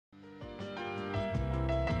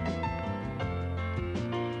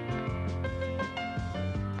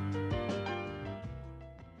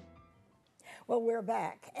Well, we're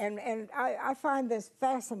back, and I find this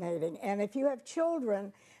fascinating. And if you have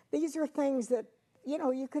children, these are things that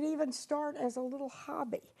you could even start as a little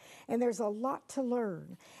hobby. And there's a lot to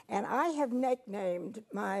learn. And I have named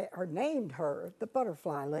her the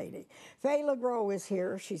Butterfly Lady. Faye Legros is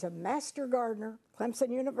here. She's a master gardener, Clemson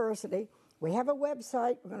University. We have a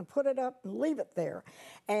website. We're going to put it up and leave it there.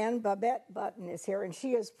 And Bobette Button is here, and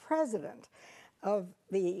she is president of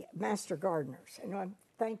the Master Gardeners. And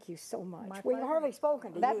thank you so much. We've hardly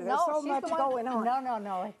spoken to you. There's so much going on.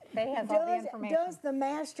 No. They have all the information. Does the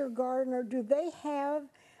Master Gardener, do they have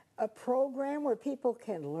a program where people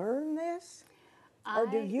can learn this? Or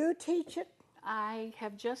do you teach it? I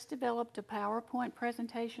have just developed a PowerPoint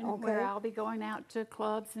presentation where I'll be going out to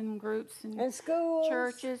clubs and groups and schools,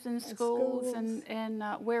 churches and schools and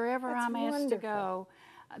wherever I'm asked to go.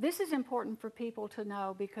 This is important for people to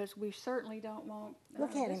know because we certainly don't want.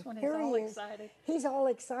 Look at him. This one is Here all he is. excited. He's all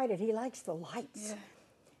excited. He likes the lights.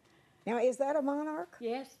 Yeah. Now, is that a monarch?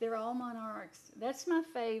 Yes, they're all monarchs. That's my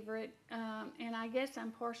favorite, and I guess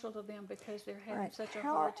I'm partial to them because they're having such a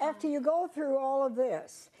hard time. After you go through all of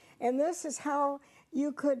this, and this is how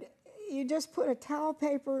you just put a towel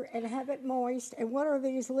paper and have it moist, and what are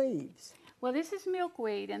these leaves? Well, this is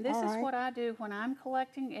milkweed, and this is what I do when I'm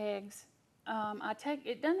collecting eggs.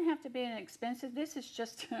 It doesn't have to be an expensive, this is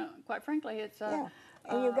just, quite frankly, it's and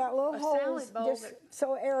you've got little holes just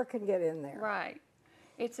so air can get in there. Right.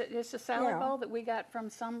 It's a salad bowl that we got from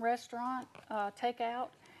some restaurant, takeout.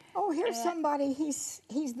 Oh, here's somebody, he's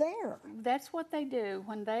there. That's what they do.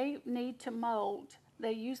 When they need to molt,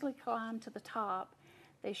 they usually climb to the top.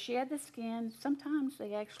 They shed the skin. Sometimes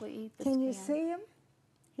they actually eat the skin. Can you see him?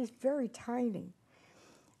 He's very tiny.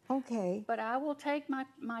 Okay. But I will take my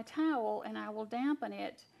towel and I will dampen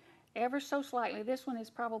it ever so slightly. This one is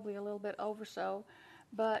probably a little bit over so,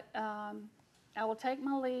 but I will take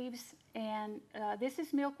my leaves, and this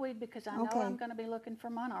is milkweed because I know I'm going to be looking for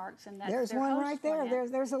monarchs, and that's there's one right there.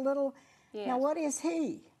 There's a little. Yes. Now, what is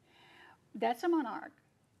he? That's a monarch.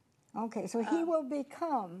 Okay, so he will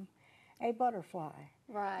become a butterfly.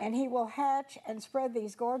 Right. And he will hatch and spread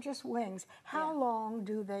these gorgeous wings. How long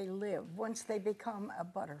do they live once they become a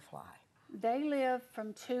butterfly? They live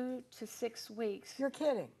from 2 to 6 weeks. You're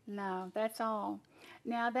kidding? No, that's all.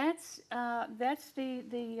 Now that's the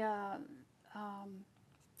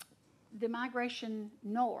migration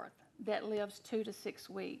north that lives 2 to 6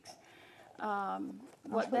 weeks.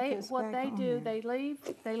 What they do, they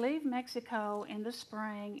leave Mexico in the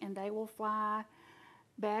spring, and they will fly,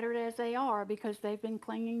 battered as they are, because they've been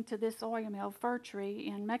clinging to this oyamel fir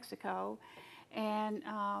tree in Mexico, and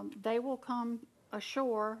they will come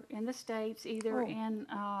ashore in the States, either in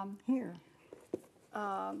here,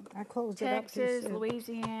 I closed Texas,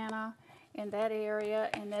 Louisiana, in that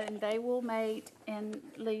area, and then they will mate and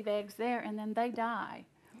leave eggs there, and then they die.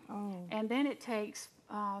 Oh. And then it takes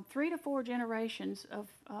 3 to 4 generations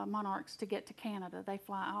of monarchs to get to Canada. They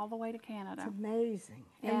fly all the way to Canada. It's amazing.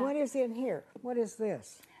 Yeah. And what is in here? What is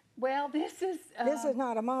this? Well, this is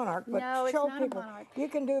not a monarch, but no, show it's not people. A monarch. You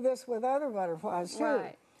can do this with other butterflies too.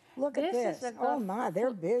 Right. Look at this. Oh my,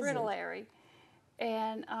 they're busy. Fritillary.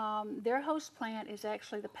 And their host plant is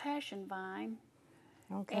actually the passion vine.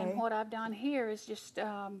 Okay. And what I've done here is just,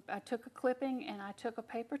 I took a clipping and I took a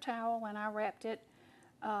paper towel and I wrapped it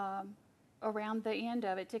around the end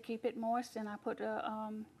of it to keep it moist, and I put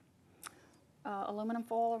aluminum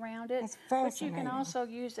foil around it. That's fascinating. But you can also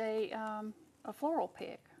use a floral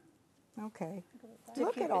pick. Okay.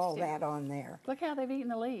 Look at all that on there. Look how they've eaten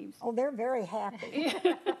the leaves. Oh, they're very happy.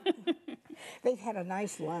 They've had a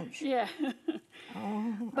nice lunch. Yeah.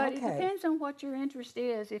 Oh, but it depends on what your interest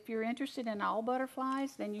is. If you're interested in all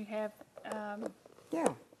butterflies, then you have... yeah.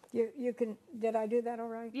 You can... Did I do that all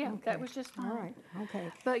right? Yeah, okay. that was just fine. All right.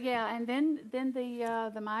 Okay. But yeah, and then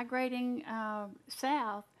the migrating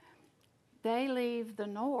south, they leave the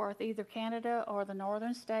north, either Canada or the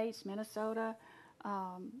northern states, Minnesota,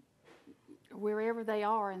 wherever they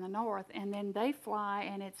are in the north, and then they fly,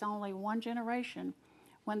 and it's only one generation.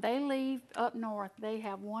 When they leave up north, they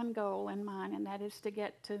have one goal in mind, and that is to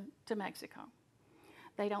get to Mexico.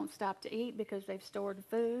 They don't stop to eat because they've stored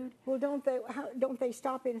food. Well, don't they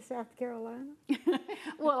stop in South Carolina?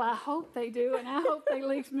 Well, I hope they do, and I hope they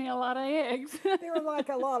leave me a lot of eggs. They're like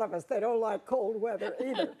a lot of us. They don't like cold weather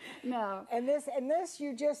either. No. And this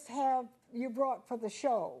you brought for the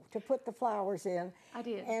show to put the flowers in. I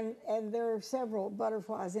did. And there are several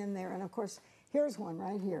butterflies in there, and of course, here's one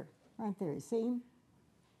right here, right there. You see him?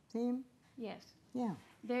 See him? Yes. Yeah.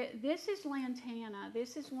 This is lantana.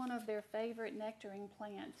 This is one of their favorite nectaring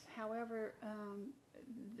plants. However,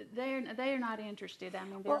 they are not interested. I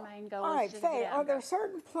mean, their main goal all right, is just Faye, to are there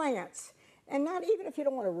certain plants And not even if you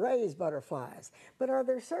don't want to raise butterflies, but are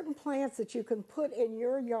there certain plants that you can put in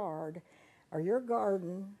your yard or your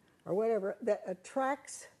garden or whatever that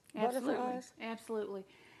attracts butterflies? Absolutely.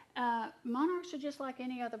 Monarchs are just like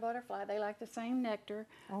any other butterfly. They like the same nectar.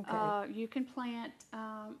 Okay. You can plant,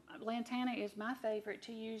 lantana is my favorite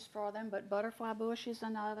to use for them, but butterfly bush is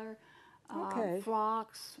another. Okay.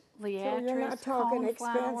 Phlox, liatris, So you're not talking coneflower.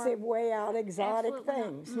 expensive, way out exotic Absolutely not.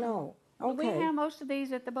 things. No. But we Okay. have most of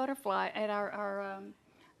these at the butterfly, at our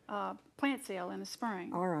plant sale in the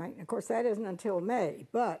spring. All right. Of course, that isn't until May,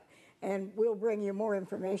 and we'll bring you more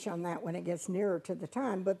information on that when it gets nearer to the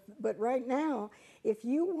time. But right now, if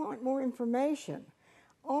you want more information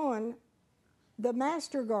on the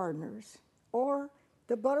Master Gardeners or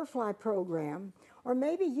the butterfly program, or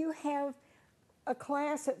maybe you have a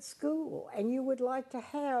class at school and you would like to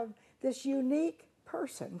have this unique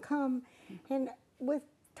person come and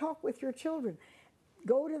talk with your children,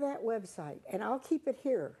 go to that website, and I'll keep it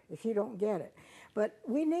here if you don't get it. But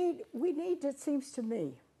we need, it seems to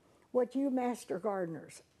me, what you Master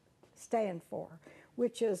Gardeners stand for,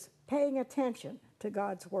 which is paying attention to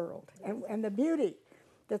God's world and the beauty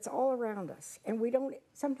that's all around us. And we don't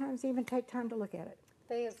sometimes even take time to look at it.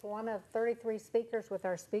 Faye is one of 33 speakers with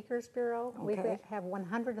our Speakers Bureau. We Okay. have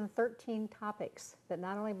 113 topics that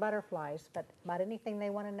not only butterflies, but about anything they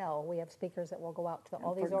want to know. We have speakers that will go out to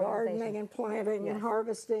all these For gardening organizations. and planting and Yes.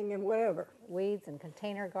 harvesting and whatever. Weeds and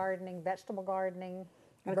container gardening, vegetable gardening,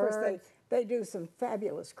 And of course, birds, they do some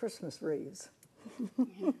fabulous Christmas wreaths.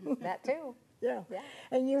 that too. Yeah. Yeah.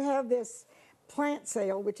 And you have this plant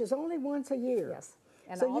sale, which is only once a year. Yes.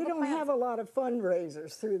 And So all you the don't plants- have a lot of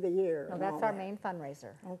fundraisers through the year. No, and that's all our that. main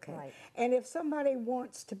fundraiser. Okay. Right. And if somebody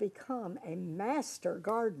wants to become a master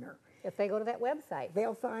gardener, If they go to that website,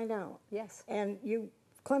 they'll find out. yes, And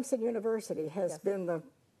Clemson University has Yes. been the,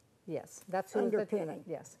 yes, that's who Underpinning.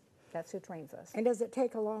 yes, that's who trains us. and does it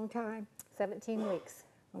take a long time? 17 weeks,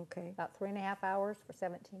 Okay. about 3.5 hours for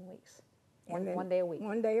 17 weeks. And then One day a week.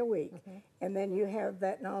 One day a week. And then you have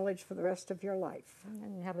that knowledge for the rest of your life.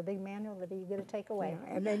 And you have a big manual that you get to take away.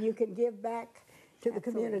 Yeah, and then you can give back to the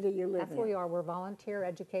community you live That's in. what we are. We're a volunteer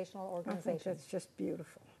educational I think organization. that's just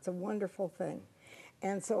beautiful. It's a wonderful thing.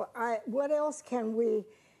 And so what else can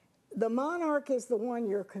the monarch is the one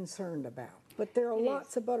you're concerned about, but there are It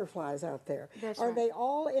lots of butterflies out there. That's Are right. they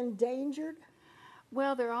all endangered?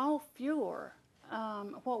 Well, they're all fewer.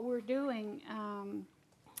 What we're doing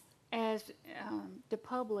as the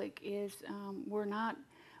public is we're not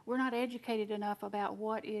educated enough about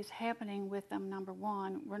what is happening with them. Number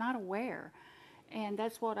one, we're not aware, and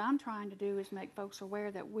that's what I'm trying to do, is make folks aware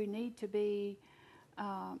that we need to be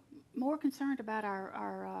more concerned about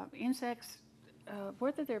our insects,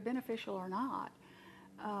 whether they're beneficial or not.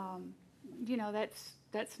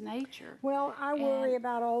 That's nature. Well, I worry And-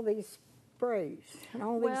 about all these sprays and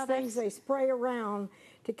all these Well, things they spray around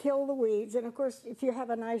to kill the weeds. And of course, if you have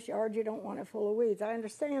a nice yard, you don't want it full of weeds. I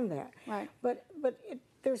understand that. Right. But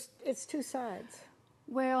it's two sides.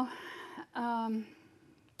 Well, I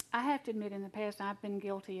have to admit, in the past, I've been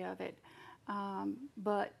guilty of it.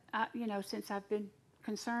 But since I've been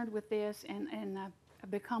concerned with this and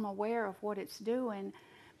I've become aware of what it's doing,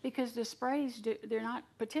 because the sprays they're not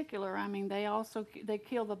particular. I mean, they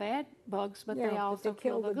kill the bad bugs, but Yeah, they but also they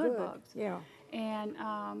kill the good bugs. Yeah. And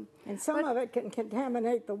some of it can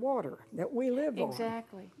contaminate the water that we live on.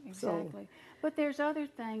 exactly. But there's other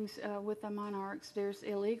things with the monarchs. There's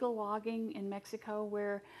illegal logging in Mexico,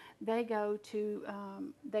 where they go to,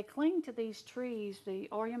 they cling to these trees, the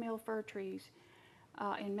Oriamil fir trees,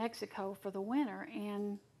 in Mexico for the winter,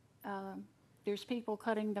 and there's people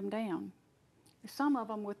cutting them down. Some of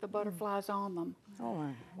them with the butterflies on them. Oh,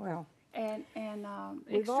 well. And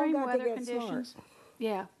We've all extreme got to weather get conditions. smart.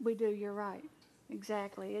 Yeah, we do. You're right.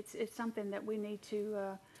 Exactly. It's something that we need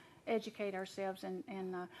to educate ourselves and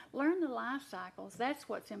learn the life cycles. That's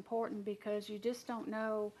what's important, because you just don't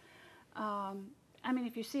know. I mean,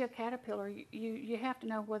 if you see a caterpillar, you have to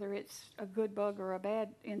know whether it's a good bug or a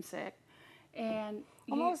bad insect. And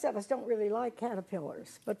Well, most of us don't really like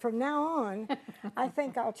caterpillars, but from now on, I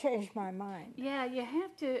think I'll change my mind. yeah, you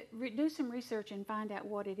have to do some research and find out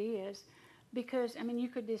what it is, because I mean, you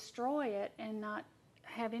could destroy it and not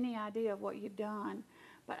have any idea of what you've done.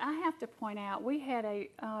 But I have to point out, we had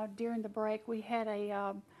during the break, we had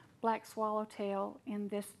a black swallowtail in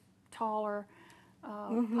this taller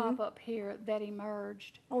pop-up here that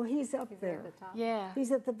emerged. Oh, he's up At there. the top. Yeah,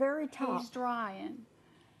 He's at the very top. he's drying.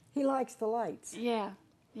 He likes the lights. Yeah,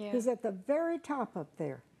 yeah. He's at the very top up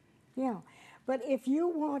there. Yeah. But if you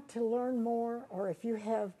want to learn more, or if you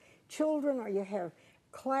have children or you have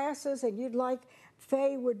classes and you'd like,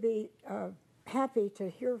 Faye would be happy to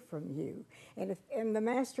hear from you, and the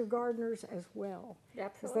master gardeners as well.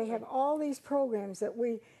 Because they have all these programs that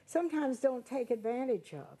we sometimes don't take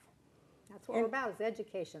advantage of. That's what we're about, is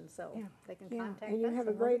education, so they can contact us. And you have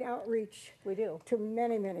a great outreach We do. to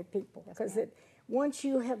many, many people. Yes, Because ma'am. once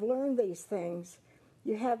you have learned these things,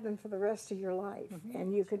 you have them for the rest of your life,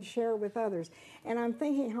 and you can share with others. And I'm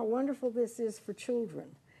thinking how wonderful this is for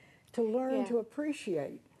children, to learn to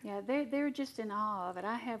appreciate. Yeah, they're just in awe of it.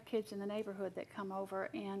 I have kids in the neighborhood that come over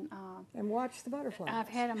and watch the butterflies. I've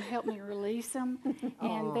had them help me release them,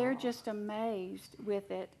 and they're just amazed with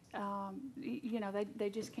it. You know, they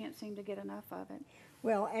just can't seem to get enough of it.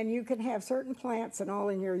 Well, and you can have certain plants and all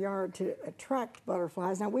in your yard to attract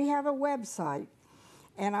butterflies. Now, we have a website,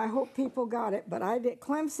 and I hope people got it, but I did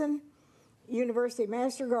Clemson University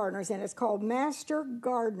Master Gardeners, and it's called Master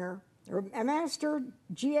Gardener, or Master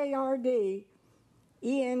Gardener.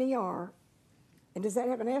 And does that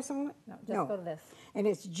have an S on it? No, just go to this. And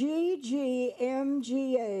it's ggmga.org,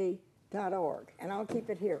 and I'll keep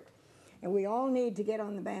it here. And we all need to get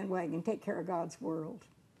on the bandwagon and take care of God's world.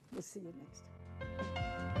 We'll see you next time.